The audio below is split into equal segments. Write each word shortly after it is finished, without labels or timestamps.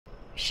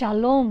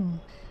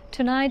Shalom.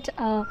 Tonight,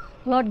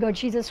 Lord God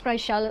Jesus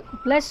Christ shall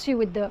bless you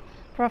with the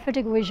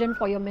prophetic vision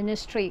for your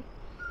ministry.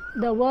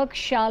 The work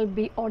shall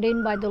be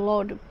ordained by the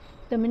Lord.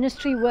 The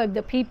ministry work,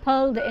 the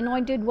people, the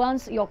anointed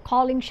ones, your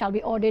calling shall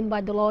be ordained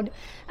by the Lord,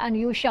 and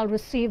you shall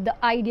receive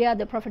the idea,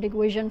 the prophetic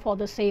vision for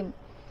the same.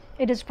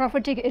 It is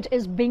prophetic, it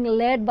is being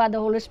led by the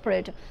Holy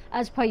Spirit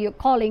as per your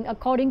calling,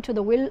 according to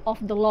the will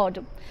of the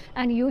Lord.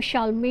 And you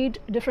shall meet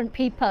different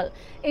people.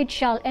 It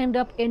shall end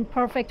up in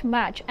perfect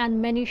match,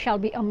 and many shall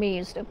be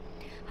amazed.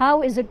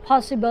 How is it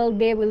possible?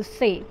 They will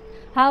say.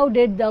 How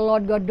did the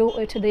Lord God do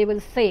it? They will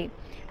say.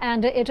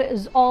 And it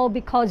is all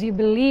because you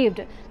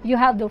believed, you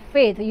have the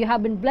faith, you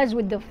have been blessed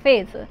with the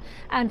faith.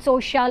 And so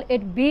shall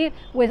it be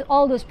with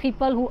all those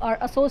people who are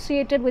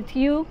associated with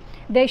you.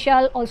 They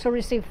shall also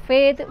receive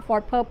faith for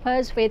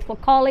purpose, faith for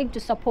calling, to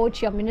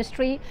support your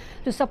ministry,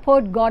 to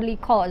support godly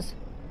cause.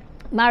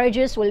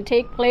 Marriages will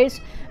take place,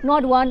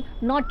 not one,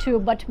 not two,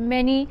 but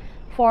many,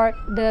 for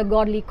the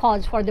godly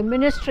cause, for the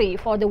ministry,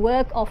 for the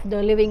work of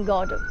the living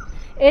God.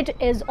 It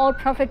is all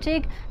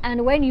prophetic,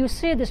 and when you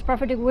see this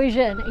prophetic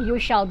vision, you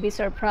shall be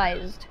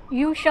surprised.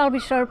 You shall be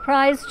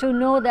surprised to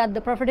know that the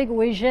prophetic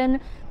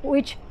vision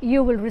which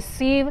you will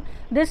receive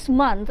this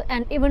month,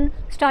 and even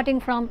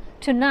starting from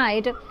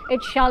tonight,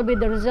 it shall be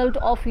the result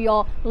of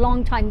your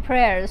long time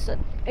prayers.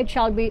 It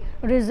shall be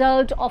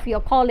result of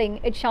your calling.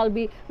 It shall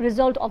be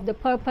result of the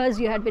purpose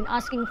you had been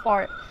asking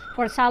for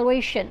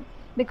salvation,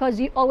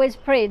 because you always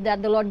prayed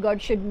that the Lord God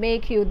should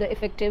make you the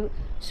effective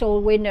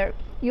soul winner.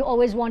 You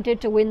always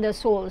wanted to win the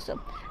souls.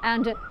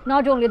 And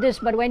not only this,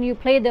 but when you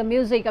play the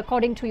music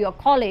according to your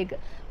calling,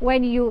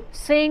 when you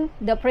sing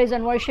the praise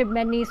and worship,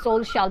 many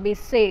souls shall be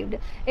saved.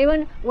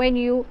 Even when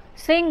you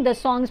sing the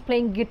songs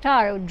playing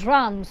guitar,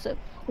 drums,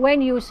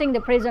 when you sing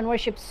the praise and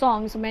worship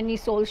songs, many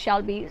souls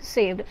shall be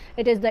saved.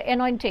 It is the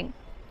anointing.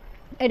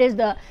 It is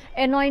the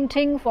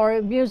anointing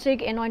for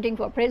music, anointing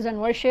for praise and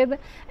worship,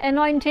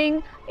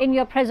 anointing in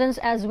your presence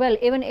as well.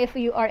 Even if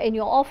you are in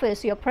your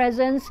office, your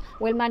presence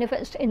will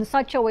manifest in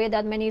such a way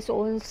that many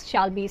souls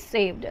shall be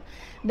saved.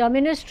 The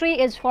ministry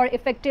is for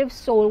effective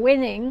soul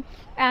winning,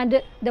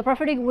 and the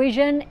prophetic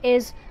vision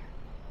is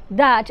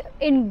that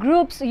in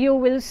groups you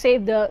will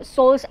save the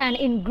souls, and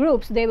in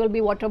groups they will be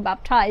water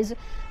baptized.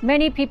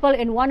 Many people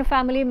in one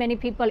family, many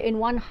people in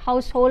one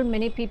household,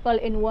 many people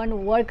in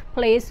one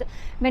workplace,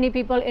 many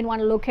people in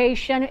one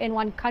location, in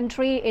one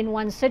country, in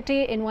one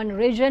city, in one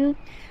region,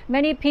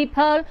 many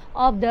people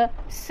of the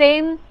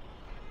same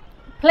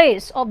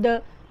place, of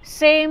the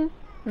same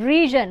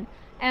region,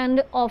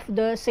 and of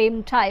the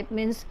same type.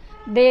 Means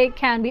they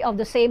can be of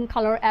the same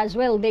color as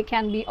well, they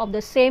can be of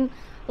the same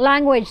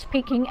language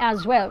speaking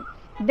as well.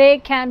 They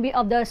can be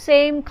of the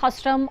same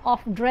custom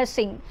of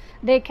dressing.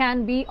 They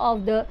can be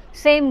of the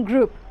same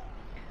group.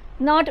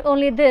 Not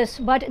only this,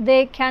 but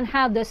they can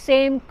have the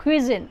same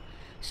cuisine.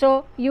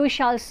 So you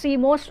shall see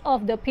most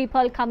of the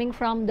people coming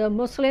from the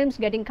Muslims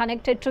getting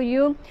connected to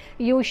you.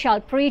 You shall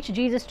preach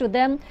Jesus to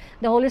them.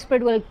 The Holy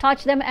Spirit will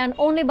touch them, and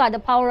only by the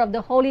power of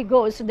the Holy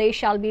Ghost they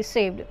shall be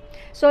saved.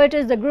 So it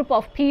is the group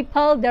of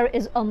people. There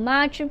is a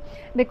match,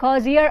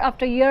 because year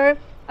after year,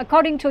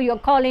 according to your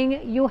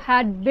calling, you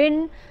had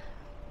been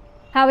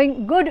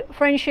having good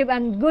friendship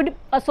and good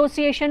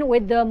association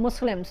with the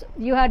Muslims.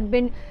 You had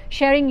been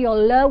sharing your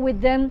love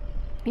with them.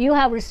 You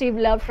have received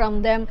love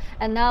from them,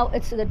 and now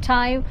it's the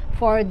time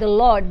for the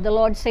Lord. The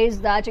Lord says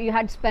that you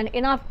had spent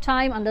enough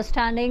time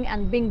understanding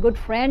and being good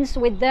friends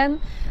with them,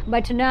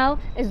 but now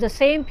it's the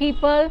same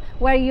people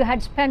where you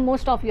had spent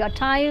most of your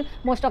time,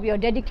 most of your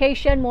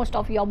dedication, most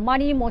of your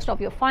money, most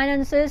of your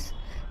finances.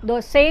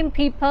 Those same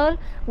people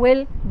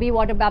will be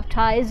water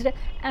baptized,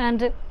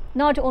 and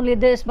not only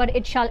this, but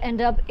it shall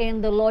end up in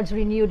the Lord's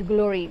renewed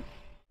glory.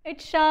 It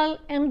shall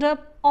end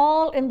up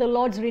all in the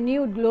Lord's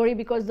renewed glory,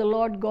 because the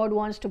Lord God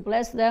wants to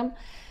bless them.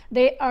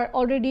 They are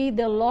already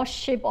the lost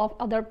sheep of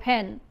other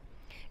pen.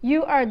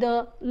 You are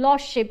the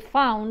lost sheep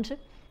found.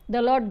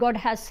 The Lord God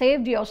has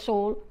saved your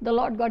soul. The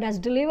Lord God has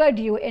delivered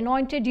you,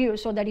 anointed you,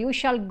 so that you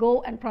shall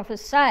go and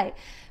prophesy.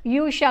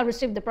 You shall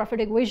receive the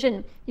prophetic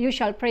vision. You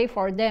shall pray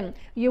for them.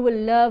 You will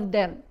love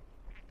them.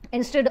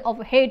 Instead of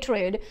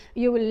hatred,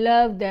 you will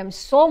love them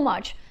so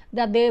much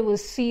that they will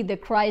see the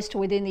Christ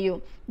within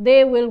you.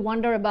 They will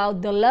wonder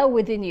about the love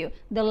within you,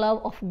 the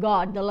love of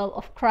God, the love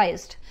of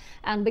Christ.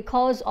 And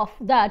because of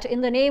that, in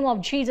the name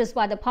of Jesus,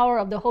 by the power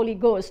of the Holy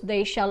Ghost,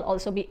 they shall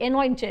also be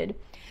anointed,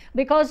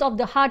 because of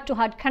the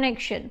heart-to-heart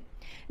connection.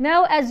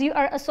 Now, as you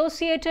are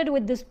associated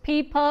with these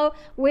people,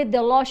 with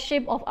the lost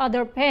sheep of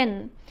other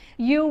pen,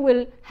 you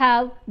will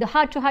have the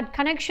heart-to-heart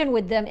connection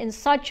with them in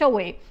such a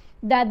way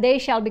that they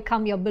shall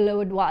become your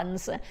beloved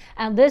ones.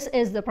 And this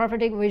is the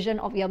prophetic vision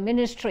of your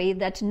ministry,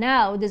 that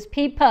now these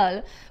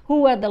people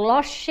who were the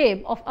lost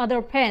sheep of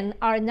other pen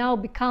are now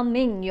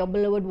becoming your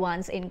beloved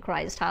ones in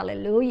Christ.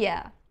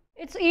 Hallelujah.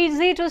 It's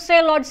easy to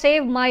say, Lord,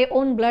 save my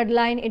own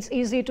bloodline. It's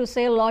easy to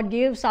say, Lord,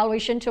 give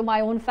salvation to my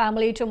own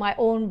family, to my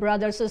own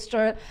brother,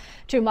 sister,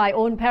 to my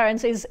own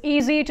parents. It's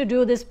easy to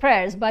do these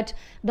prayers, but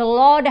the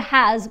Lord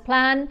has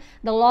planned.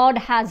 The Lord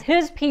has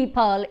his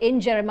people in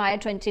Jeremiah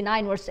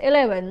 29 verse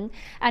 11,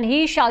 and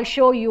he shall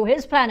show you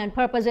his plan and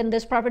purpose in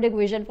this prophetic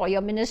vision for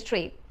your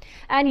ministry.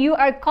 And you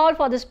are called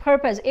for this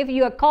purpose. If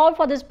you are called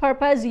for this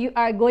purpose, you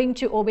are going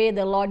to obey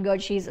the Lord God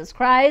Jesus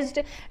Christ.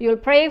 You'll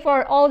pray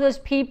for all those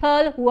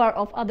people who are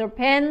of other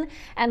pen,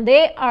 and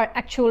they are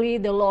actually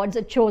the Lord's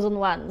chosen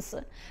ones.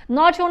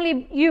 Not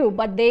only you,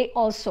 but they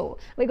also,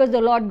 because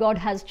the Lord God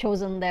has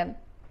chosen them.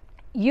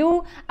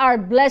 You are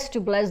blessed to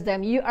bless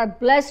them. You are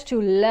blessed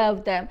to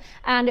love them.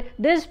 And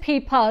these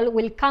people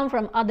will come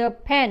from other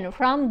pen,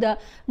 from the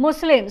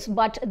Muslims,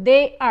 but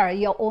they are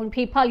your own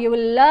people. You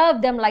will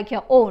love them like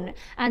your own.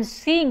 And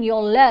seeing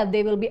your love,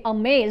 they will be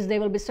amazed. They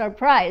will be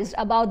surprised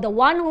about the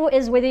one who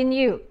is within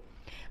you.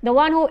 The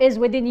one who is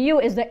within you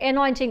is the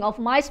anointing of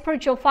my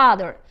spiritual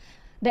father.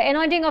 The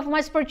anointing of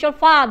my spiritual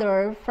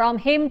father, from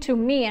him to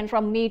me and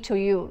from me to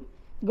you.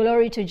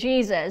 Glory to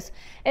Jesus.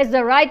 It's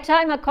the right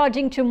time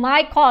according to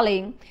my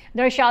calling.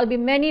 There shall be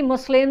many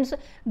Muslims.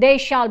 They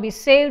shall be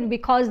saved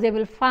because they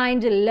will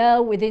find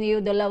love within you,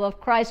 the love of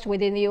Christ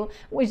within you,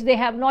 which they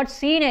have not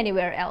seen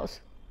anywhere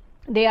else.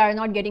 They are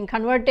not getting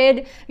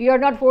converted. You are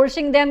not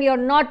forcing them. You are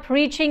not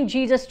preaching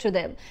Jesus to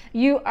them.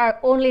 You are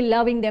only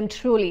loving them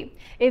truly.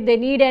 If they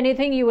need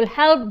anything, you will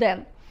help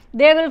them.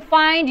 They will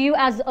find you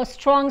as a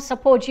strong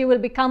support. You will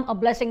become a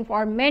blessing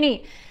for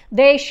many.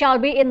 They shall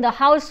be in the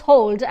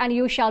household, and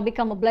you shall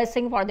become a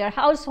blessing for their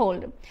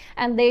household,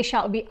 and they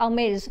shall be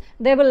amazed.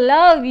 They will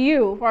love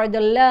you for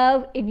the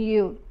love in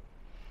you.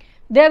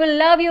 They will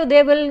love you.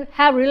 They will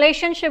have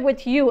relationship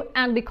with you,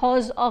 and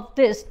because of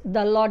this,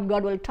 the Lord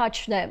God will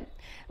touch them.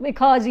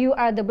 Because you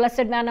are the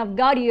blessed man of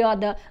God, you are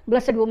the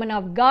blessed woman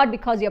of God,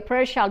 because your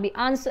prayers shall be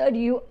answered.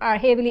 You are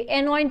heavily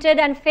anointed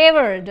and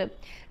favored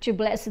to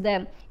bless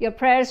them. Your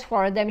prayers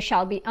for them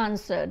shall be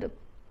answered.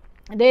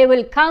 They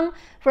will come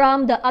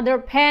from the other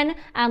pen,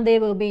 and they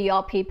will be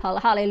your people.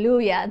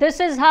 Hallelujah. This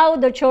is how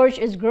the church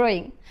is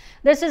growing.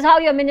 This is how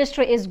your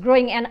ministry is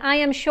growing, and I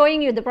am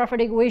showing you the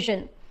prophetic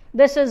vision.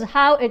 This is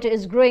how it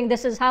is growing.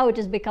 This is how it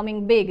is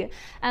becoming big.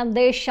 And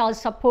they shall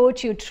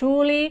support you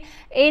truly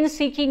in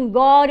seeking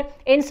God,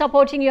 in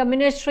supporting your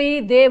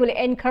ministry. They will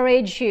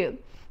encourage you.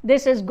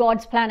 This is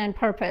God's plan and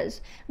purpose.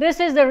 This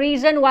is the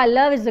reason why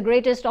love is the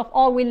greatest of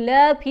all. We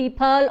love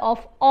people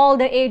of all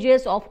the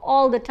ages, of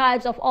all the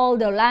types, of all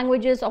the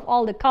languages, of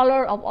all the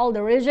color, of all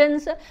the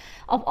regions,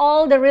 of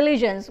all the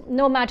religions,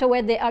 no matter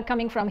where they are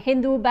coming from,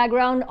 Hindu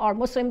background or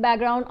Muslim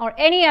background or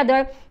any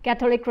other,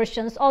 Catholic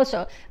Christians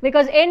also.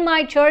 Because in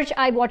my church,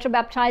 I water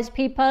baptize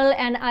people,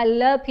 and I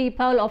love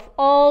people of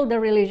all the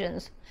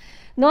religions.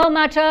 No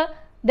matter,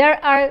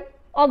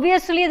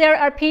 obviously, there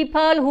are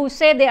people who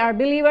say they are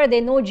believer, they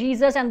know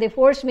Jesus, and they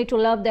force me to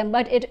love them,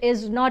 but it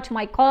is not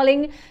my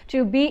calling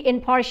to be in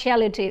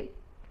partiality.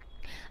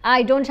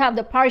 I don't have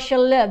the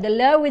partial love. The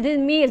love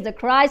within me is the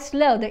Christ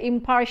love, the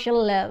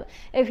impartial love.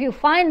 If you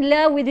find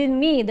love within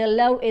me, the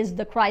love is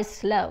the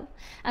Christ's love.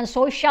 And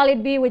so shall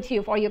it be with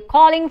you. For your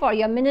calling, for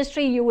your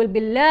ministry, you will be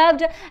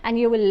loved, and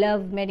you will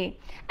love many.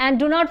 And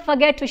do not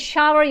forget to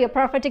shower your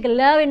prophetic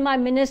love in my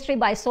ministry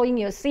by sowing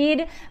your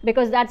seed,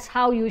 because that's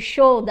how you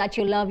show that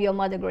you love your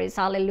Mother Grace.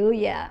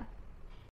 Hallelujah.